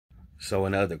So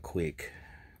another quick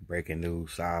breaking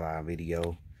news sideline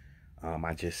video.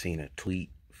 I just seen a tweet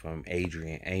from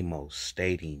Adrian Amos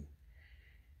stating,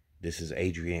 this is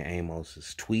Adrian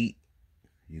Amos's tweet.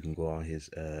 You can go on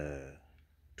his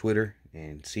Twitter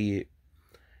and see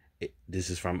it.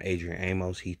 This is from Adrian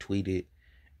Amos. He tweeted,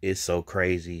 "It's so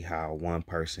crazy how one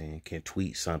person can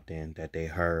tweet something that they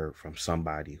heard from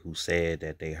somebody who said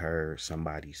that they heard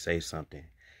somebody say something,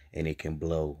 and it can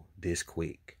blow this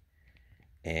quick."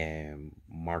 And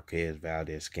Marquez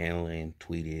Valdez-Scanlon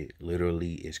tweeted,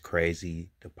 "Literally, it's crazy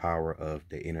the power of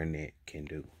the internet can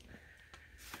do."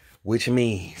 Which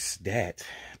means that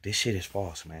this shit is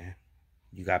false, man.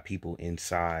 You got people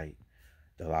inside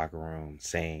the locker room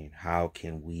saying, how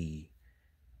can we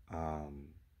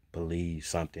believe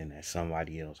something that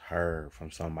somebody else heard from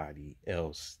somebody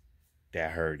else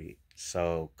that heard it?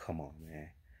 So, come on, man.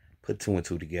 Put two and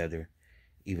two together.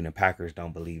 Even the Packers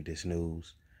don't believe this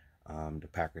news. The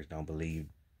Packers don't believe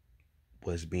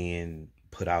what's being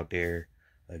put out there.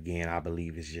 Again, I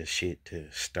believe it's just shit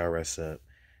to stir us up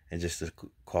and just to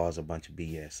cause a bunch of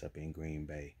BS up in Green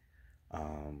Bay.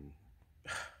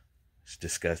 It's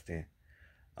disgusting.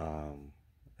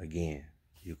 Again,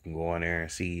 you can go on there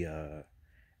and see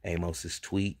Amos's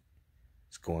tweet.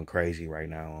 It's going crazy right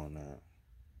now on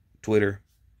Twitter.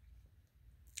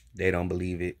 They don't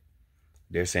believe it.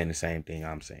 They're saying the same thing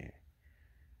I'm saying.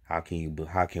 How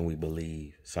can we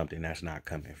believe something that's not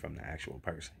coming from the actual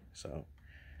person? So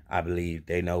I believe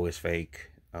they know it's fake.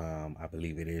 I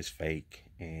believe it is fake.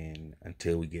 And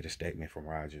until we get a statement from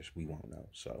Rodgers, we won't know.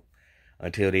 So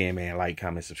until then, man, like,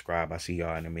 comment, subscribe. I'll see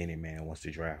y'all in a minute, man, once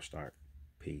the draft starts.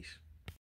 Peace.